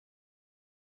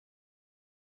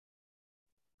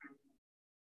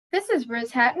This is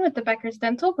Riz Hatton with the Becker's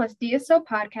Dental plus DSO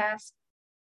podcast.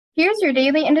 Here's your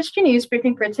daily industry news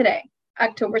briefing for today,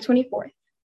 October 24th.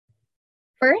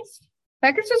 First,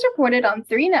 Becker's has reported on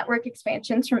 3 network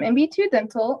expansions from MB2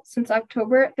 Dental since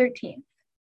October 13th.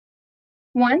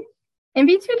 1.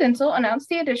 MB2 Dental announced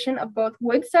the addition of both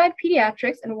Woodside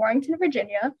Pediatrics in Warrenton,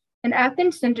 Virginia, and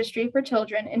Athens Dentistry for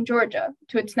Children in Georgia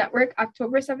to its network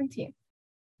October 17th.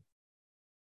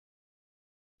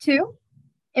 2.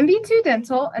 MB2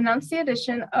 Dental announced the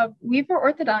addition of Weaver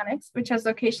Orthodontics, which has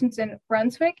locations in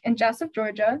Brunswick and Jessup,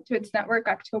 Georgia, to its network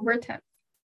October 10th.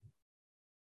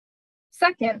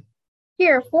 Second,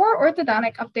 here are 4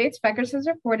 orthodontic updates Becker's has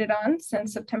reported on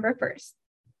since September 1st.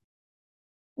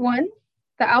 1.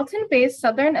 The Alton-based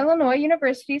Southern Illinois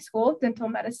University School of Dental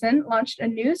Medicine launched a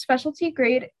new specialty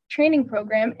grade training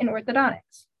program in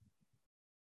orthodontics.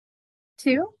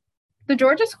 2. The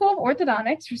Georgia School of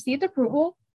Orthodontics received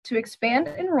approval to expand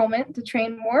enrollment to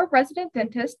train more resident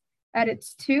dentists at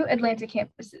its 2 Atlanta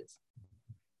campuses.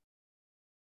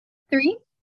 3.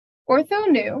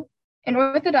 OrthoNew, an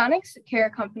orthodontics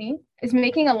care company, is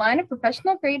making a line of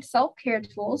professional-grade self-care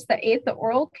tools that aid the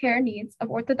oral care needs of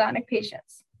orthodontic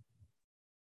patients.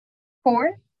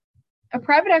 4. A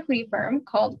private equity firm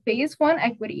called Phase One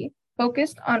Equity,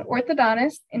 focused on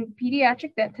orthodontists and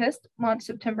pediatric dentists, launched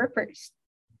September 1st.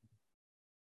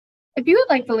 If you would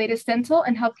like the latest dental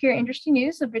and healthcare industry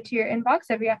news delivered to your inbox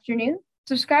every afternoon,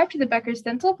 subscribe to the Becker's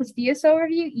Dental plus DSO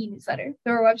Review e-newsletter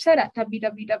through our website at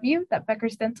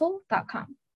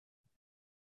www.beckersdental.com.